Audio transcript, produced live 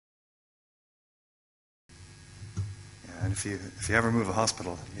And if you ever move a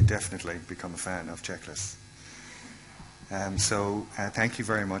hospital, you definitely become a fan of checklists. Thank you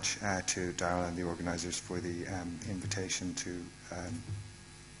very much to Darrell and the organisers for the invitation to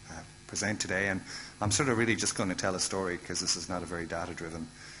present today. And I'm sort of really just going to tell a story, because this is not a very data-driven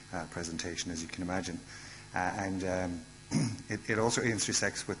presentation, as you can imagine. It also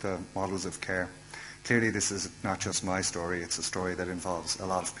intersects with the models of care. Clearly, this is not just my story, it's a story that involves a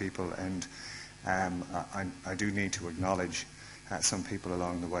lot of people, and I do need to acknowledge some people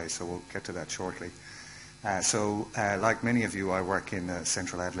along the way, so we'll get to that shortly. Like many of you, I work in the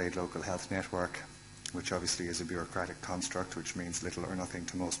Central Adelaide Local Health Network, which obviously is a bureaucratic construct, which means little or nothing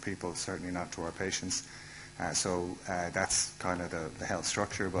to most people, certainly not to our patients. That's kind of the health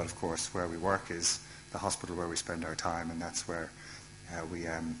structure, but of course where we work is the hospital where we spend our time, and that's where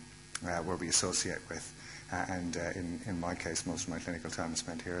we associate with. In my case, most of my clinical time is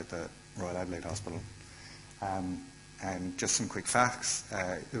spent here at the Royal Adelaide Hospital. And just some quick facts.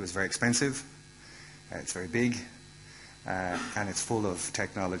 It was very expensive. It's very big, and it's full of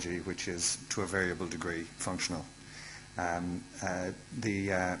technology, which is, to a variable degree, functional. I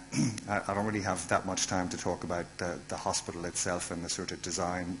don't really have that much time to talk about the hospital itself and the sort of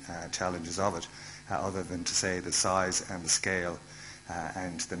design challenges of it, other than to say the size and the scale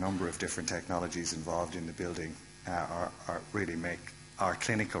and the number of different technologies involved in the building really make our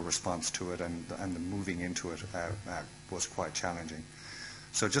clinical response to it and the moving into it was quite challenging.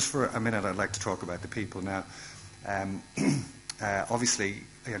 So just for a minute, I'd like to talk about the people now. Obviously,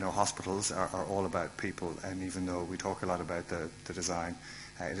 hospitals are all about people, and even though we talk a lot about the design,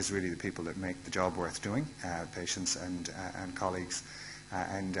 it is really the people that make the job worth doing, patients and colleagues.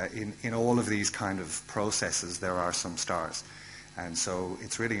 In all of these kind of processes, there are some stars. And so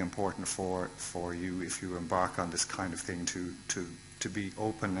it's really important for you, if you embark on this kind of thing, to be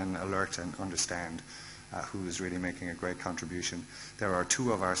open and alert and understand who is really making a great contribution. There are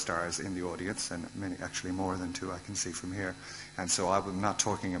 2 of our stars in the audience, and many, actually more than 2 I can see from here. And so I'm not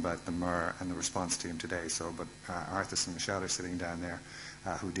talking about the MER and the response team today, but Arthur and Michelle are sitting down there,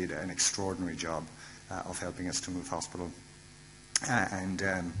 who did an extraordinary job of helping us to move hospital.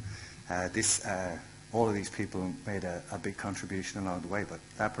 All of these people made a big contribution along the way, but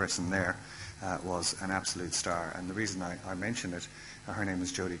that person there was an absolute star. And the reason I mention it, her name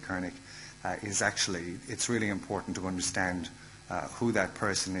is Jodie Kernick, is actually, it's really important to understand who that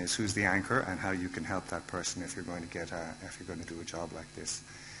person is, who's the anchor, and how you can help that person if you're going to do a job like this.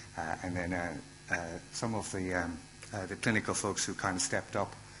 And then some of the clinical folks who kind of stepped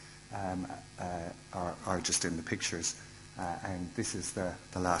up are just in the pictures. And this is the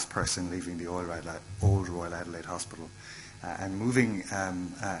last person leaving the old Royal Adelaide Hospital. And moving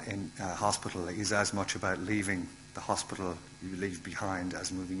in a hospital is as much about leaving the hospital you leave behind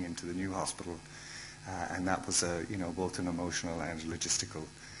as moving into the new hospital. And that was both an emotional and logistical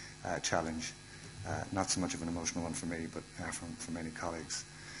challenge. Not so much of an emotional one for me, but for many colleagues.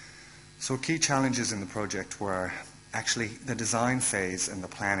 So key challenges in the project were actually the design phase, and the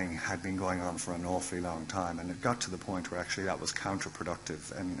planning had been going on for an awfully long time, and it got to the point where actually that was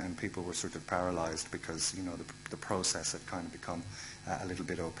counterproductive, and people were sort of paralyzed because the process had kind of become a little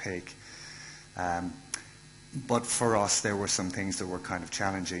bit opaque. But for us, there were some things that were kind of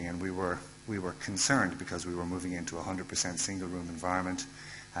challenging, and we were concerned because we were moving into a 100% single room environment,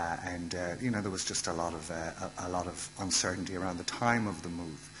 and there was just a lot of uncertainty around the time of the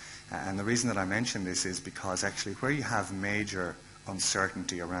move. And the reason that I mention this is because actually where you have major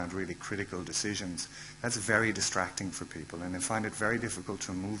uncertainty around really critical decisions, that's very distracting for people, and they find it very difficult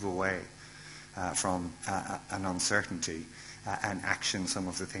to move away from an uncertainty and action some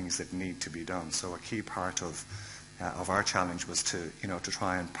of the things that need to be done. So a key part of our challenge was to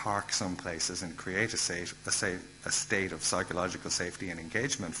try and park some places and create a state of psychological safety and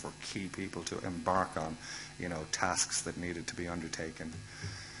engagement for key people to embark on tasks that needed to be undertaken.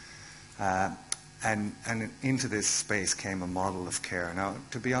 And into this space came a model of care. Now,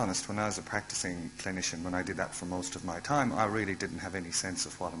 to be honest, when I was a practicing clinician, when I did that for most of my time, I really didn't have any sense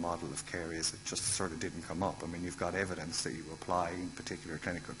of what a model of care is. It just sort of didn't come up. I mean, you've got evidence that you apply in particular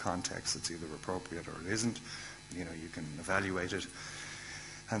clinical contexts. It's either appropriate or it isn't. You can evaluate it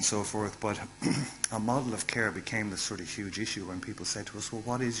and so forth. But a model of care became this sort of huge issue when people said to us, well,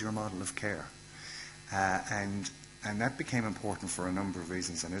 what is your model of care? And that became important for a number of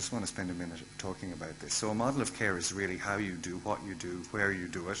reasons, and I just want to spend a minute talking about this. So a model of care is really how you do what you do, where you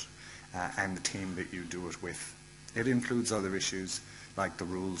do it, and the team that you do it with. It includes other issues like the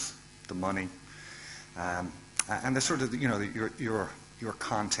rules, the money, and the sort of, your your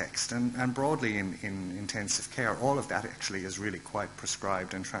context. And broadly in intensive care, all of that actually is really quite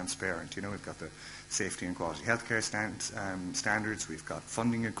prescribed and transparent. You know, we've got the safety and quality healthcare standards, we've got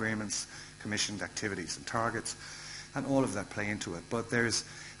funding agreements, commissioned activities and targets, and all of that play into it. But there's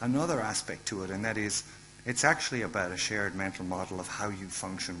another aspect to it, and that is it's actually about a shared mental model of how you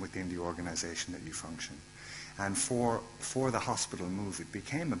function within the organization that you function. And for the hospital move, it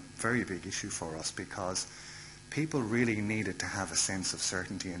became a very big issue for us because people really needed to have a sense of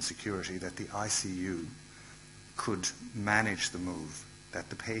certainty and security that the ICU could manage the move, that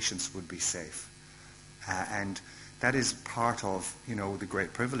the patients would be safe. And that is part of, you know, the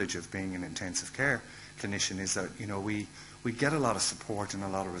great privilege of being an intensive care clinician, is that, you know, we get a lot of support and a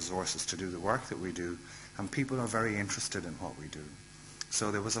lot of resources to do the work that we do, and people are very interested in what we do.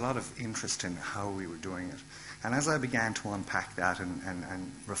 So there was a lot of interest in how we were doing it. And as I began to unpack that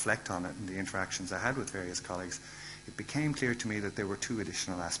and reflect on it in the interactions I had with various colleagues, it became clear to me that there were two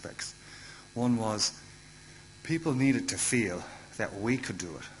additional aspects. One was people needed to feel that we could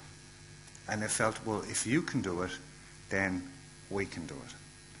do it. And they felt, well, if you can do it, then we can do it.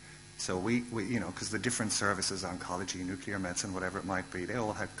 So we you know, because the different services, oncology, nuclear medicine, whatever it might be, they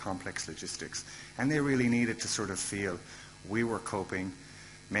all had complex logistics. And they really needed to sort of feel we were coping,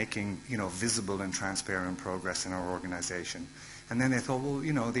 making, you know, visible and transparent progress in our organization. And then they thought, well,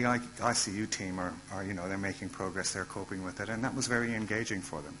 you know, the ICU team are you know, they're making progress, they're coping with it, and that was very engaging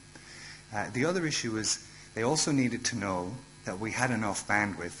for them. The other issue is they also needed to know that we had enough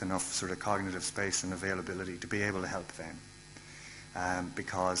bandwidth, enough sort of cognitive space and availability to be able to help them.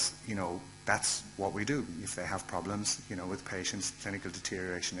 Because, you know, that's what we do. If they have problems, you know, with patients, clinical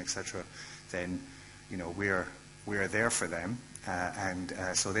deterioration, etc., then, you know, we're there for them.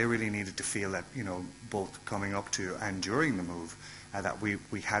 So they really needed to feel that, you know, both coming up to and during the move, that we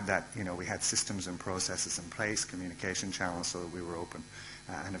had that, you know, we had systems and processes in place, communication channels, so that we were open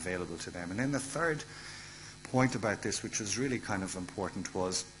and available to them. And then the third point about this, which was really kind of important,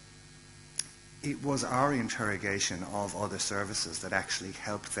 was it was our interrogation of other services that actually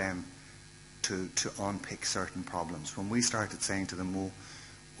helped them to unpick certain problems. When we started saying to them, well,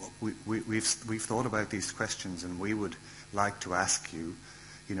 we've thought about these questions, and we would like to ask you,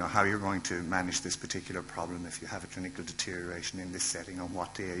 you know, how you're going to manage this particular problem if you have a clinical deterioration in this setting. On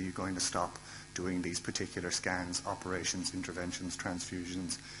what day are you going to stop doing these particular scans, operations, interventions,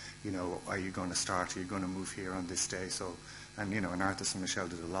 transfusions? You know, are you going to start? Are you going to move here on this day? So, and you know, and Arthur and Michelle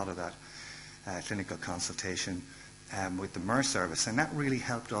did a lot of that clinical consultation with the MER service, and that really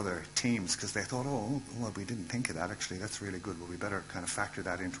helped other teams because they thought, oh, well, we didn't think of that. Actually, that's really good. Well, we better kind of factor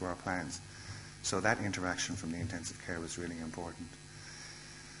that into our plans. So that interaction from the intensive care was really important.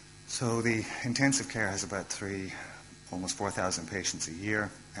 So the intensive care has about almost 4,000 patients a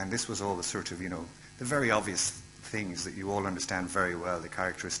year, and this was all the sort of, you know, the very obvious things that you all understand very well, the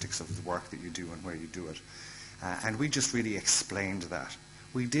characteristics of the work that you do and where you do it. And we just really explained that.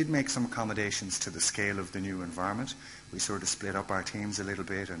 We did make some accommodations to the scale of the new environment. We sort of split up our teams a little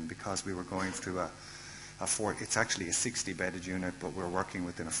bit, and because we were going through it's actually a 60-bedded unit, but we're working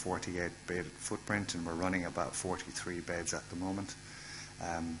within a 48-bed footprint, and we're running about 43 beds at the moment.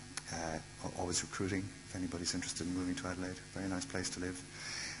 Always recruiting, if anybody's interested in moving to Adelaide. Very nice place to live.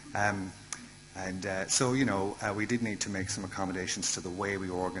 So, you know, we did need to make some accommodations to the way we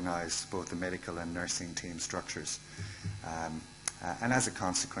organise both the medical and nursing team structures. And as a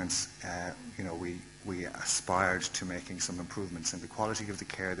consequence, you know, we aspired to making some improvements in the quality of the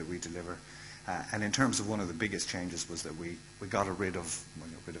care that we deliver. And in terms of one of the biggest changes was that we got rid of, well,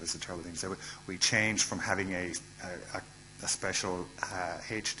 rid of is a terrible thing to say, we changed from having a special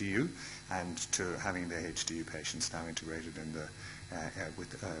HDU and to having the HDU patients now integrated in the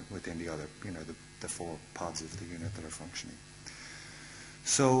within the other, you know, the 4 pods of the unit that are functioning.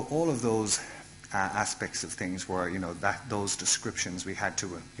 So all of those aspects of things were, you know, those descriptions we had to,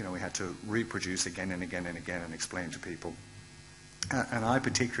 you know, we had to reproduce again and again and again and explain to people. And I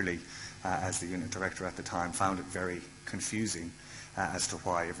particularly, as the unit director at the time, found it very confusing as to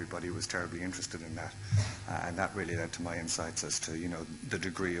why everybody was terribly interested in that. And that really led to my insights as to, you know, the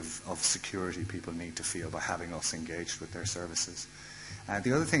degree of security people need to feel by having us engaged with their services.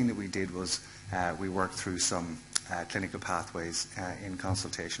 The other thing that we did was we worked through some clinical pathways in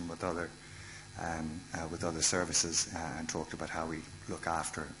consultation with other services and talked about how we look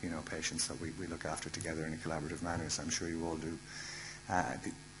after, you know, patients that we look after together in a collaborative manner, as I'm sure you all do.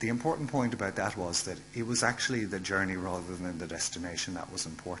 The important point about that was that it was actually the journey rather than the destination that was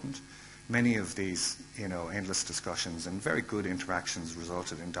important. Many of these, you know, endless discussions and very good interactions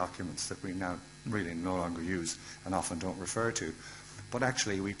resulted in documents that we now really no longer use and often don't refer to. But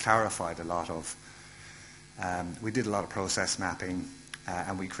actually we clarified a lot of, we did a lot of process mapping.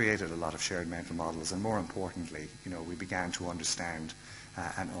 And we created a lot of shared mental models, and more importantly, we began to understand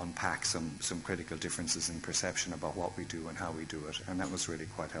and unpack some critical differences in perception about what we do and how we do it, and that was really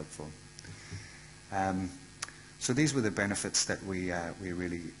quite helpful. So these were the benefits that we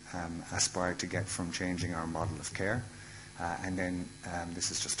really aspired to get from changing our model of care. And then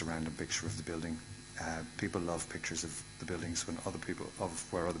this is just a random picture of the building. People love pictures of the buildings where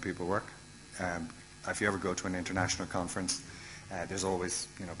other people work. If you ever go to an international conference, there's always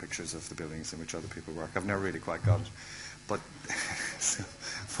pictures of the buildings in which other people work. I've never really quite got it, but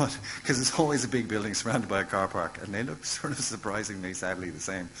because it's always a big building surrounded by a car park, and they look sort of surprisingly, sadly, the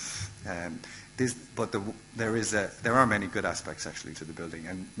same. There are many good aspects actually to the building,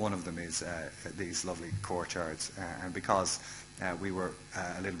 and one of them is these lovely courtyards. And because we were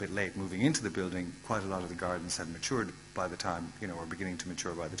a little bit late moving into the building, quite a lot of the gardens had matured by the time, were beginning to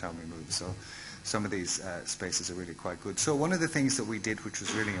mature by the time we moved. So some of these spaces are really quite good. So one of the things that we did, which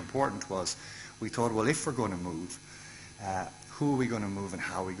was really important, was we thought, well, if we're going to move, who are we going to move and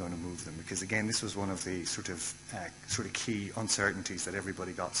how are we going to move them? Because again, this was one of the sort of key uncertainties that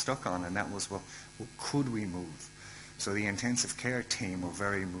everybody got stuck on, and that was, well, could we move? So the intensive care team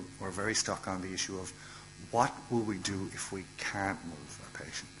were very stuck on the issue of what will we do if we can't move a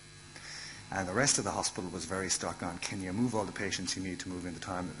patient? And the rest of the hospital was very stuck on, can you move all the patients you need to move in the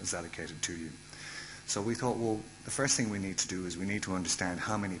time that is allocated to you? So we thought, well, the first thing we need to do is we need to understand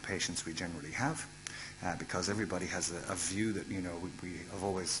how many patients we generally have, because everybody has a view that,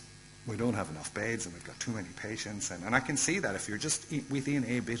 we don't have enough beds and we've got too many patients. And I can see that if you're just within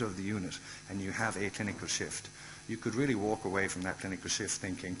a bit of the unit and you have a clinical shift, you could really walk away from that clinical shift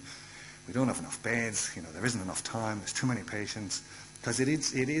thinking, we don't have enough beds, there isn't enough time, there's too many patients, because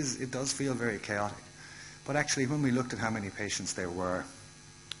it does feel very chaotic. But actually, when we looked at how many patients there were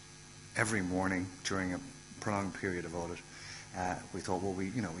every morning during a prolonged period of audit, we thought, well,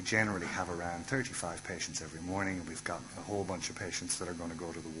 we generally have around 35 patients every morning, and we've got a whole bunch of patients that are going to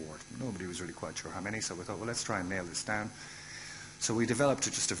go to the ward. Nobody was really quite sure how many, so we thought, well, let's try and nail this down. So we developed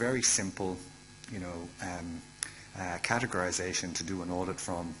just a very simple, categorization to do an audit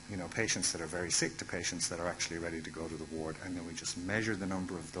from, patients that are very sick to patients that are actually ready to go to the ward, and then we just measured the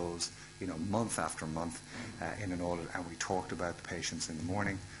number of those, month after month in an audit, and we talked about the patients in the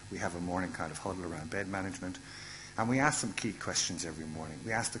morning. We have a morning kind of huddle around bed management. And we asked some key questions every morning.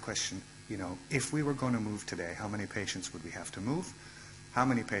 We asked the question, if we were going to move today, how many patients would we have to move? How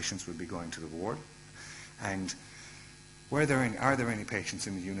many patients would be going to the ward? And are there any patients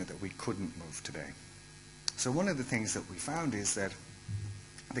in the unit that we couldn't move today? So one of the things that we found is that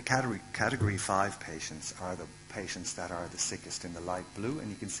the category 5 patients are the patients that are the sickest in the light blue. And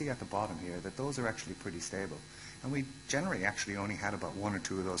you can see at the bottom here that those are actually pretty stable. And we generally actually only had about 1 or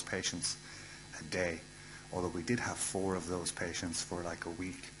 2 of those patients a day, although we did have 4 of those patients for like a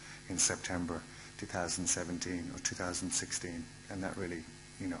week in September 2017 or 2016, and that really,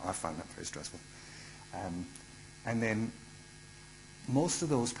 I found that very stressful. And then most of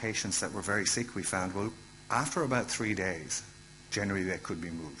those patients that were very sick, we found, well, after about 3 days, generally they could be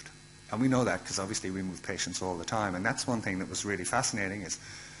moved. And we know that because obviously we move patients all the time, and that's one thing that was really fascinating is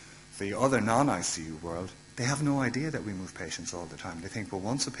the other non-ICU world, they have no idea that we move patients all the time. They think, well,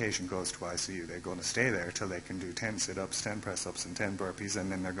 once a patient goes to ICU, they're going to stay there till they can do 10 sit-ups, 10 press-ups, and 10 burpees,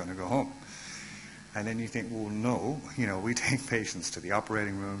 and then they're going to go home. And then you think, well, no, we take patients to the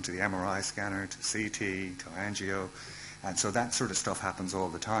operating room, to the MRI scanner, to CT, to angio, and so that sort of stuff happens all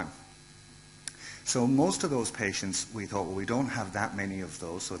the time. So most of those patients, we thought, well, we don't have that many of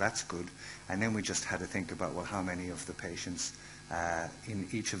those, so that's good. And then we just had to think about, well, how many of the patients in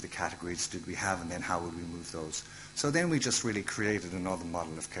each of the categories did we have, and then how would we move those? So then we just really created another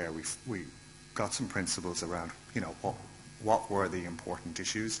model of care. We got some principles around, what were the important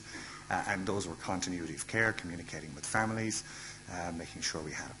issues, and those were continuity of care, communicating with families, making sure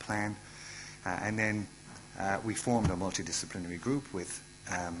we had a plan, and then we formed a multidisciplinary group with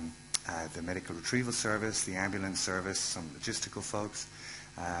the medical retrieval service, the ambulance service, some logistical folks,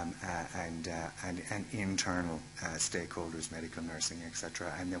 and internal stakeholders, medical nursing,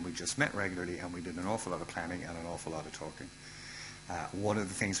 etc. And then we just met regularly, and we did an awful lot of planning and an awful lot of talking. One of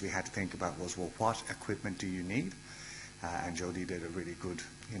the things we had to think about was, well, what equipment do you need? And Jodie did a really good,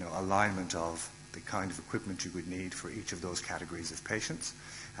 alignment of the kind of equipment you would need for each of those categories of patients.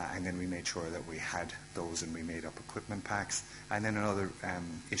 And then we made sure that we had those, and we made up equipment packs. And then another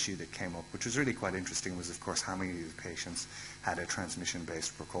issue that came up, which was really quite interesting, was, of course, how many of the patients had a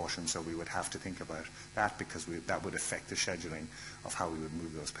transmission-based precaution. So we would have to think about that, because that would affect the scheduling of how we would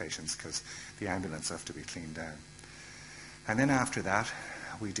move those patients, because the ambulance have to be cleaned down. And then after that,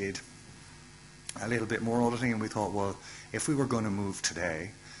 we did a little bit more auditing, and we thought, well, if we were going to move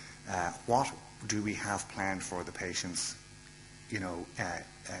today, what do we have planned for the patients,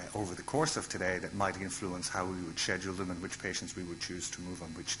 over the course of today that might influence how we would schedule them and which patients we would choose to move on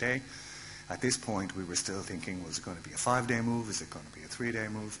which day. At this point, we were still thinking, was it going to be a 5-day move? Is it going to be a 3-day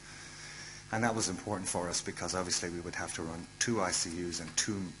move? And that was important for us because obviously we would have to run 2 ICUs and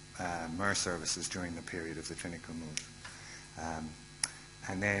 2 MER services during the period of the clinical move.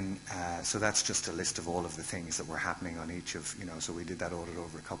 And then, so that's just a list of all of the things that were happening on each of, so we did that audit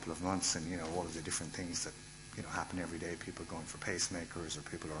over a couple of months, and, all of the different things that, happen every day, people going for pacemakers or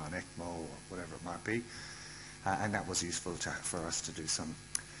people are on ECMO or whatever it might be. And that was useful for us to do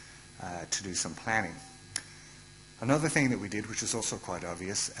some planning. Another thing that we did, which was also quite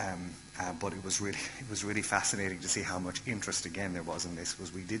obvious, but it was really fascinating to see how much interest again there was in this,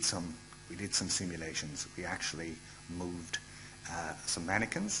 was we did some simulations. We actually moved some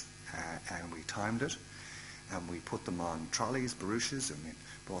mannequins and we timed it, and we put them on trolleys, barouches, and we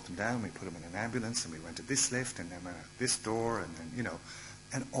brought them down. We put them in an ambulance, and we went to this lift, and then went out this door, and then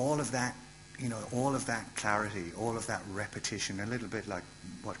and all of that. All of that clarity, all of that repetition, a little bit like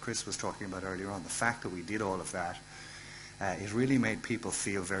what Chris was talking about earlier on, the fact that we did all of that, it really made people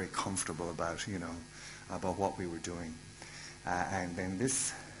feel very comfortable about, about what we were doing. And then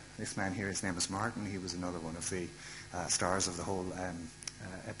this man here, his name is Martin. He was another one of the stars of the whole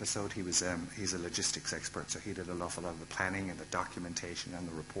episode. He's a logistics expert, so he did an awful lot of the planning and the documentation and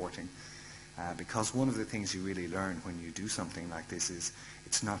the reporting. Because one of the things you really learn when you do something like this is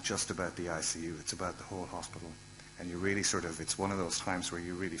it's not just about the ICU, it's about the whole hospital. And you really it's one of those times where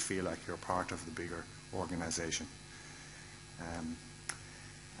you really feel like you're part of the bigger organization.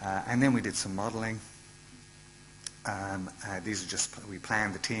 And then we did some modeling. These are just, we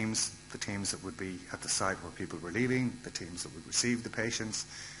planned the teams that would be at the site where people were leaving, the teams that would receive the patients,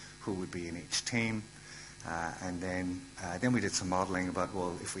 who would be in each team. And then we did some modeling about,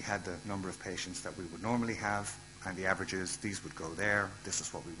 well, if we had the number of patients that we would normally have and the averages, these would go there, this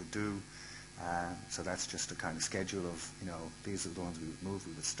is what we would do. So that's just a kind of schedule of, these are the ones we would move,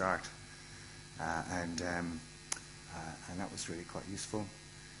 we would start. And that was really quite useful.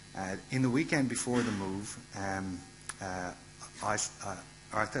 In the weekend before the move,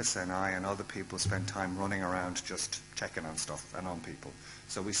 Arthas and I and other people spent time running around just checking on stuff and on people.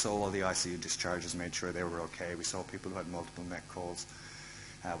 So we saw all the ICU discharges, made sure they were okay. We saw people who had multiple MEC calls.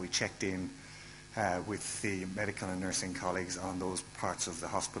 We checked in with the medical and nursing colleagues on those parts of the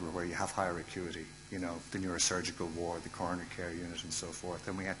hospital where you have higher acuity, the neurosurgical ward, the coronary care unit, and so forth.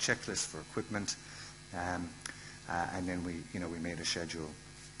 And we had checklists for equipment, and then we made a schedule,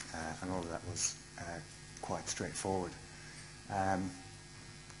 and all of that was quite straightforward.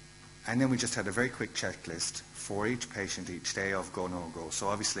 And then we just had a very quick checklist for each patient each day of go, no go. So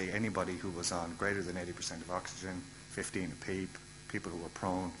obviously anybody who was on greater than 80% of oxygen, 15 a PEEP, people who were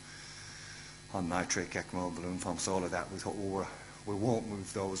prone, on nitric, ECMO, balloon pumps, all of that, we thought, well, we won't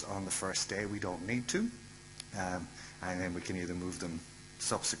move those on the first day. We don't need to. And then we can either move them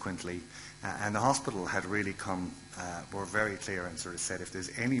subsequently. And the hospital had really were very clear and sort of said, if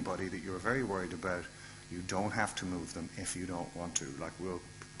there's anybody that you're very worried about, you don't have to move them if you don't want to. Like, we'll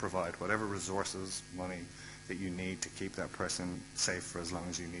provide whatever resources, money that you need to keep that person safe for as long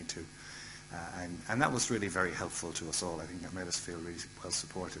as you need to. And that was really very helpful to us all. I think that made us feel really well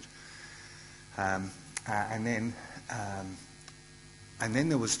supported. And then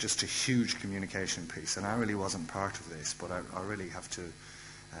there was just a huge communication piece, and I really wasn't part of this, but I really have to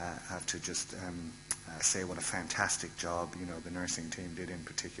just say what a fantastic job the nursing team did in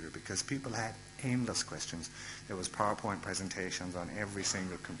particular, because people had endless questions. There was PowerPoint presentations on every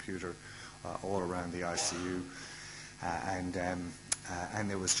single computer all around the ICU, and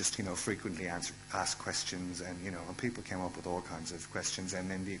there was just frequently asked questions, and and people came up with all kinds of questions. And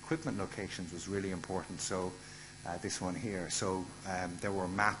then the equipment locations was really important. So this one here, so there were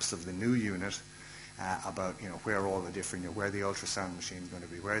maps of the new unit about where all the different, where the ultrasound machine is going to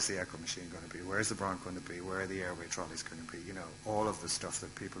be, where's the echo machine going to be, where's the bronch going to be, where are the airway trolleys going to be, all of the stuff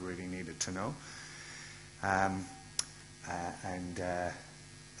that people really needed to know.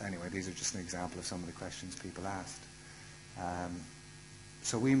 Anyway, these are just an example of some of the questions people asked.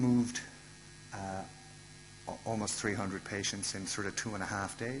 So we moved almost 300 patients in sort of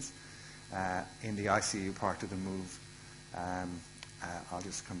 2.5 days. In the ICU part of the move, I'll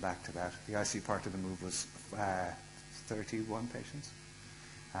just come back to that. The ICU part of the move was 31 patients,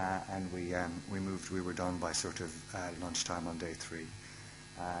 and we were done by sort of lunchtime on day 3.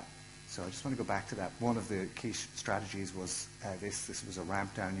 So I just want to go back to that. One of the key strategies was this was a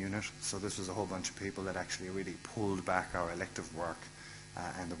ramp down unit, so this was a whole bunch of people that actually really pulled back our elective work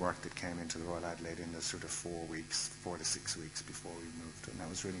and the work that came into the Royal Adelaide in the sort of 4 to 6 weeks before we moved. And that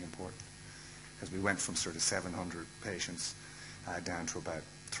was really important, because we went from sort of 700 patients down to about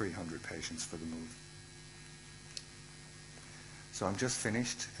 300 patients for the move. So I'm just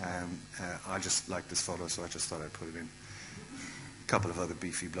finished. I just like this photo, so I just thought I'd put it in. A couple of other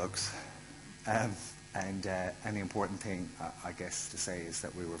beefy blokes. And the important thing, I guess, to say is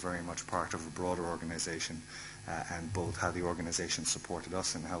that we were very much part of a broader organisation, and both how the organisation supported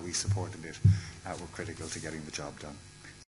us and how we supported it were critical to getting the job done.